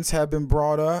Pelicans have been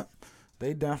brought up.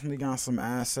 They definitely got some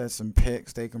assets and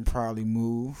picks they can probably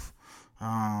move.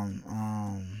 Let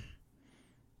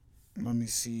me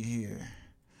see here.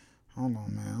 Hold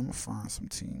on, man. I'm gonna find some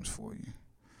teams for you.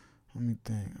 Let me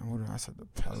think. I said the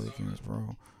Pelicans,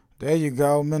 bro. There you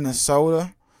go.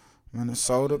 Minnesota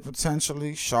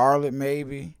potentially. Charlotte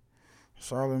maybe.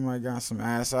 Charlotte might got some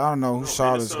ass. I don't know who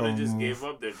Charlotte's going to move. Minnesota just gave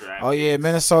up their draft. Oh, yeah.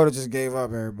 Minnesota just gave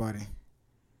up everybody.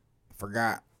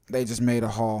 Forgot. They just made a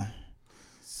haul.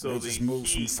 So they just moved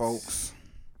some folks.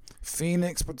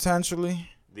 Phoenix potentially.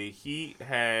 The Heat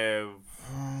have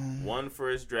 1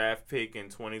 first draft pick in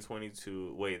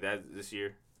 2022. Wait, that's this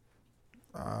year?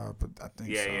 But I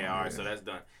think so. Yeah. All right, so that's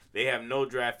done. They have no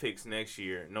draft picks next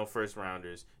year, no first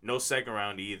rounders, no second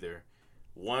round either.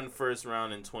 1 first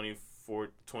round in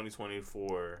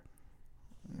 2024.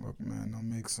 Look, man, don't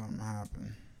make something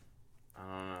happen. I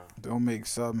don't know. Don't make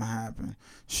something happen.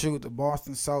 Shoot, the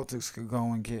Boston Celtics could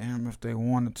go and get him if they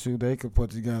wanted to. They could put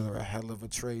together a hell of a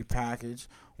trade package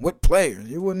with players.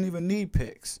 You wouldn't even need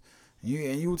picks.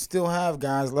 You would still have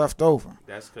guys left over.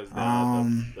 That's because the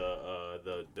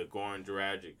Goran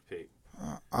Dragic pick.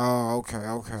 Okay.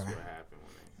 That's what happened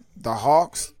when The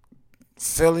Hawks,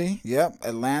 Philly, yep.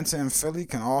 Atlanta and Philly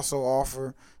can also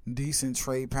offer decent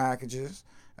trade packages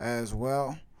as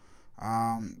well.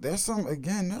 There's some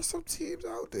teams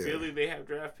out there. Philly, they have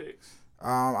draft picks.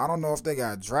 I don't know if they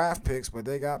got draft picks, but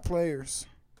they got players.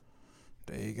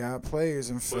 They got players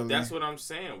in Philly. But that's what I'm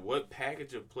saying. What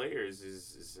package of players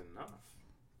is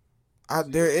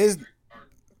enough? There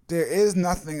is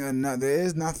nothing enough. There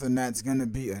is nothing that's gonna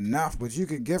be enough. But you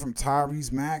could give him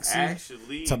Tyrese Maxey,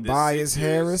 Actually, Tobias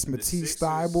Harris, Matisse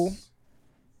Thybulle.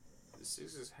 The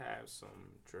Sixers have some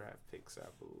draft picks, I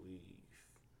believe.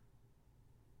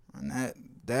 And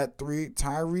that three,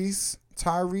 Tyrese,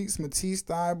 Matisse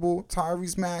Thybulle,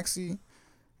 Tyrese Maxey.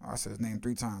 I said his name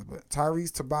 3 times, but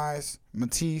Tyrese, Tobias,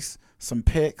 Matisse, some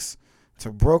picks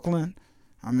to Brooklyn.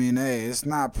 I mean, hey, it's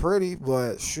not pretty,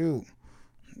 but shoot.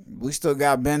 We still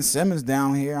got Ben Simmons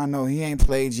down here. I know he ain't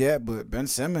played yet, but Ben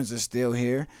Simmons is still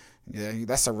here. Yeah,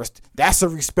 that's a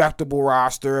respectable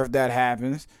roster if that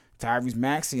happens. Tyrese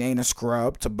Maxey ain't a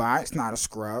scrub. Tobias not a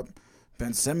scrub.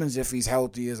 Ben Simmons, if he's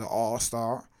healthy, is an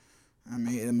all-star. I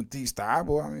mean, and Matisse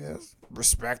Thybulle, I mean, it's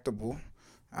respectable.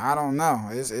 I don't know.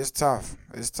 It's tough.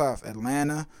 It's tough.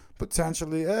 Atlanta,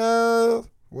 potentially,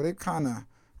 they kind of,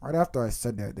 right after I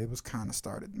said that, they was kind of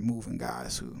started moving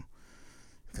guys who,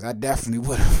 because I definitely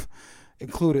would have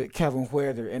included Kevin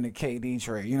Huerter in the KD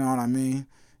trade. You know what I mean?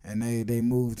 And they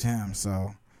moved him.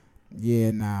 So,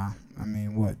 yeah, nah. I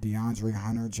mean, what? DeAndre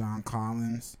Hunter, John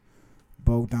Collins,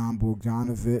 Bogdan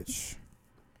Bogdanovic.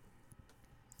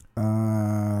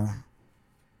 Are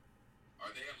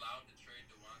they allowed to trade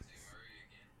DeJounte Murray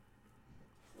again?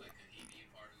 Like, could he be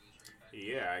a part of the trade package?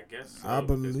 Yeah, I guess so. I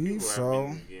believe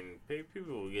so.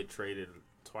 People get traded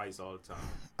twice all the time.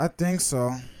 I think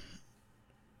so.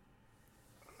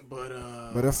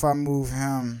 But if I move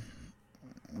him,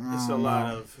 it's a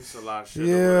lot of shit.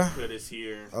 Yeah, Could is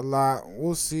here. A lot.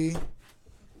 We'll see.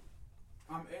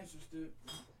 I'm interested.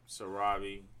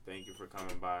 Sarabi, thank you for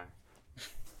coming by.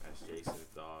 That's Jason's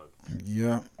dog.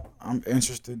 Yeah, I'm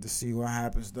interested to see what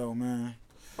happens though, man.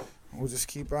 We'll just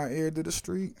keep our ear to the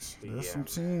streets. There's some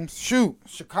teams. Shoot,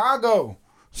 Chicago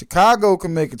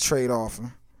can make a trade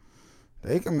offer.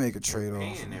 They can make a trade offer.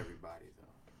 Paying everybody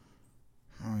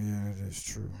though. Oh yeah, that is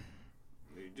true.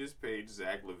 You just paid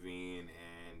Zach LaVine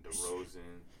and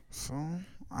DeRozan. So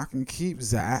I can keep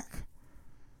Zach.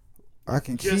 I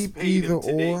can Just keep paid either him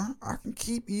today. or. I can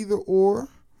keep either or,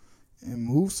 and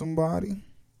move somebody.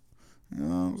 You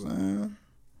know what I'm saying?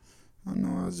 I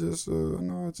know I just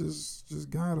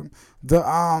got him.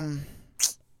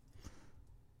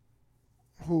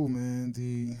 Who, man?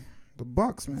 The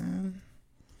Bucks, man.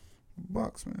 The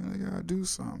Bucks, man. They gotta do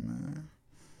something, man.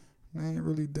 They ain't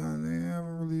really done. They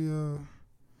haven't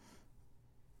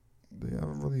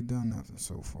really done nothing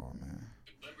so far, man.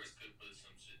 The Clippers could put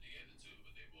some shit together too,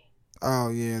 but they won't. Oh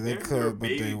yeah, they Didn't could, their but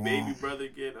they won't. baby brother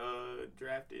get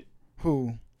drafted?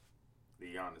 Who? The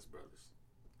Giannis brothers.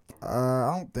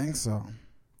 I don't think so.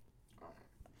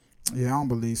 Yeah, I don't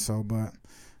believe so. But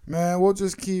man, we will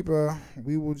just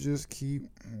keep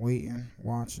waiting,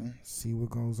 watching, see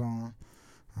what goes on.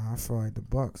 I feel like the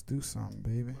Bucks do something,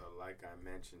 baby. Well, like I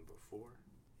mentioned before,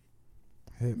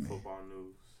 Hit me. football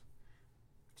news: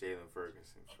 Jalen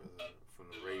Ferguson from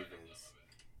the Ravens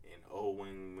in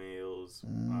Owen Mills,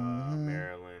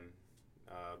 Maryland,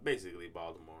 basically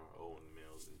Baltimore. Owen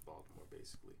Mills is Baltimore,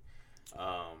 basically.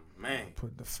 Man,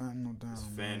 Put the fentanyl down.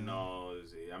 fentanyl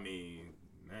is. I mean,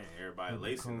 man, everybody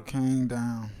lacing them. Cocaine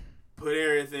down. Put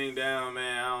everything down,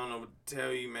 man. I don't know what to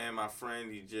tell you, man. My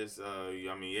friend, he just,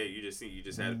 you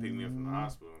just had to pick me up from the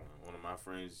hospital. One of my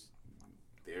friends,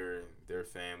 their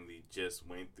family just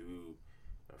went through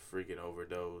a freaking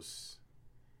overdose.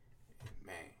 And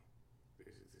man,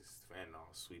 this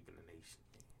fentanyl sweeping the nation,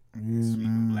 man. Yeah,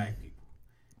 Sweeping man. black people.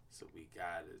 So we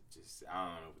gotta just, I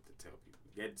don't know what to tell people.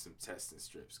 Get some testing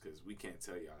strips, because we can't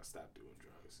tell y'all to stop doing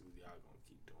drugs. Y'all gonna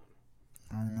keep doing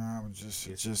them. I know, it Get some just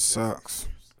testing sucks.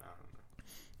 strips. I don't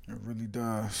know. It really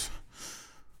does.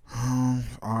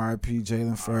 R.I.P.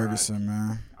 Jalen Ferguson,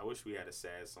 man. I wish we had a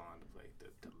sad song to play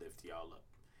to lift y'all up.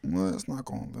 Well, it's not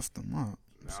gonna lift them up.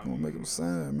 It's gonna make them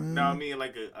sad, man. No, I mean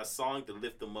like a song to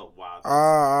lift them up while.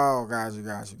 Got you.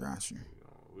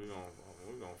 We're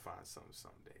gonna find something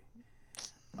someday.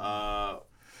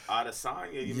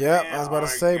 Adesanya. Yep, man, I was about to our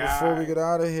say guy, before we get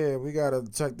out of here, we gotta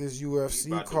check this he UFC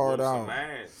about to card whoop some out.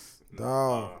 ass.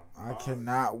 Dog, I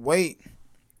cannot wait.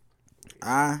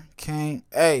 I can't.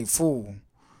 Hey, fool.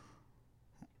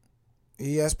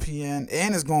 ESPN,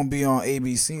 and it's gonna be on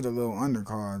ABC, the little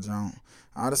undercard, John.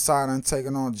 I decided on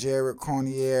taking on Jared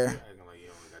Cornier. Acting like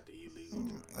you only got the E-League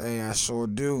Hey, I sure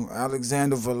do.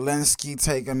 Alexander Volensky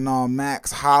taking on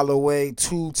Max Holloway.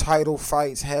 2 title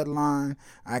fights headline.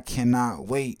 I cannot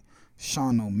wait.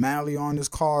 Sean O'Malley on this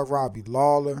card. Robbie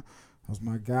Lawler. Those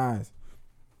my guys.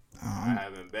 I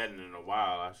haven't betted in a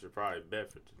while. I should probably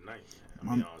bet for tonight,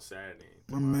 man. I mean, on Saturday.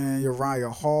 My man Uriah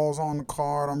Hall's on the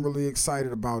card. I'm really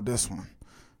excited about this one.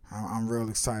 I'm real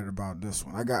excited about this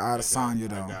one. I got Adesanya,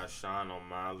 though. I got Sean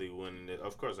O'Malley winning it.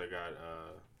 Of course, I got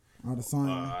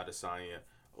Adesanya.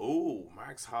 Oh,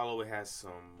 Max Holloway has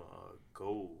some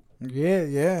gold.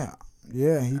 Yeah.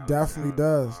 He definitely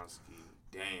does. Volkanovski.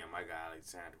 Damn, I got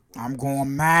Alexander. I'm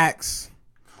going Max.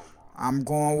 Come on. I'm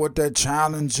going with the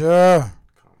challenger.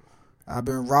 Come on. I've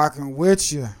been rocking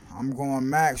with you. I'm going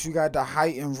Max. You got the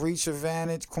height and reach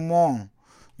advantage. Come on.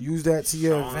 Use that to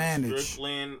your advantage.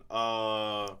 Strickland,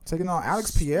 taking on Alex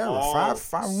Pereira,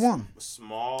 5'1".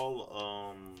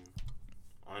 Small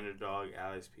underdog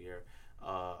Alex Pereira.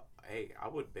 Hey, I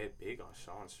would bet big on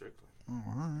Sean Strickland. All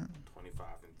right.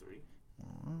 25-3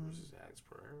 versus Alex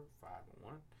Pereira,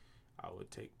 5-1. I would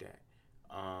take that.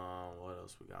 What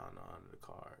else we got on the under the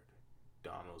card?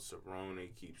 Donald Cerrone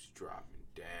keeps dropping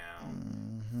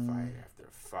down, fight after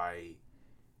fight.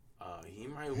 He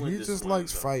might win. He this just one,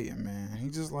 likes though. fighting, man. He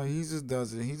just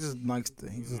does it. He just likes to.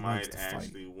 He just likes might to fight.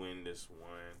 actually win this one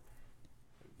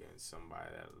against somebody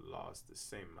that lost the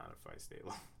same amount of fights they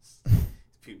lost.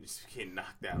 People just getting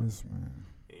knocked out. This man.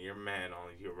 And your man on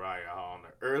Uriah Hall on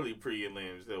the early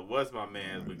prelims. There was my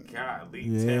man, but golly,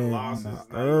 Yeah, 10 losses. on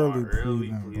the now early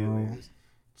prelims. bro.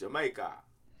 Jamaica.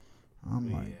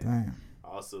 I'm like, damn.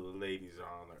 Also, the ladies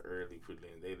are on the early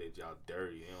prelims. They let y'all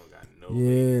dirty. They don't got no Yeah,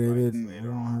 lady they fights didn't. later We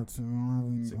don't on. have to. We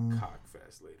don't It's have a any, cock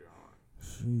fest later on.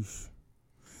 sheesh.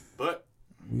 But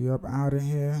We up out of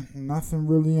here. Nothing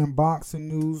really in boxing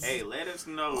news. hey, let us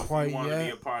know if Quite you want to be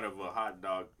yet. a part of a hot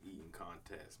dog eating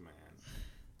contest, man.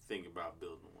 Think about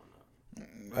building one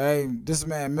up. Hey, this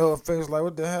man Miller Face like,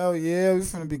 what the hell? Yeah, we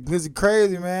finna be glizzy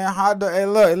crazy, man. Hot dog. Hey,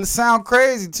 look, it sound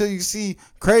crazy till you see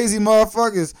crazy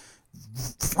motherfuckers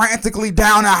frantically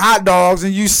down at hot dogs,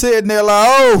 and you sitting there like,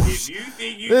 oh, If you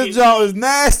think you this can joint eat is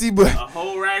nasty, but a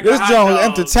whole rack this of hot joint is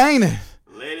dogs, entertaining.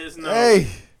 let us know. Hey, I got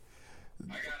a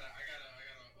winner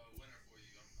for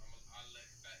you. I'll let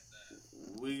Fat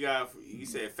Sad. We got, you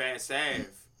said Fat Sav.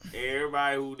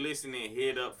 Everybody who listening,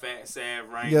 hit up Fat Sav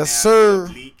right now. Yes, sir. Hit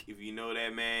up Leak. If you know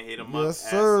that man, hit him yes,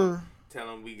 up. sir.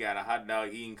 Tell him we got a hot dog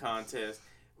eating contest.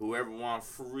 Whoever want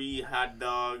free hot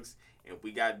dogs, and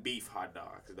we got beef hot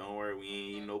dogs. Don't worry, we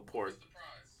ain't eating no pork.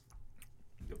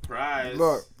 The prize.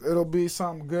 Look, it'll be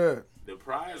something good. The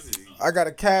prize is. I got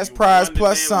a cash you prize won,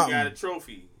 plus then we got a something.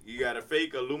 trophy. You got a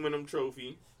fake aluminum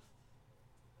trophy,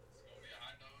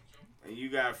 and you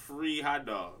got free hot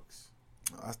dogs.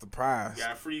 That's the prize, You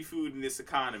got free food in this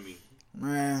economy.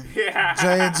 man. Yeah.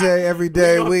 J&J every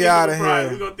day. We out of We're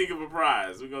here. gonna think of a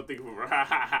prize.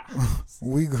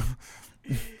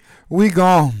 We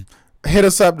gone. Hit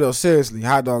us up though. Seriously,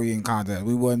 hot dog eating contest.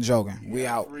 We wasn't joking. We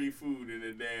out. Free food in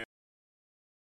the damn.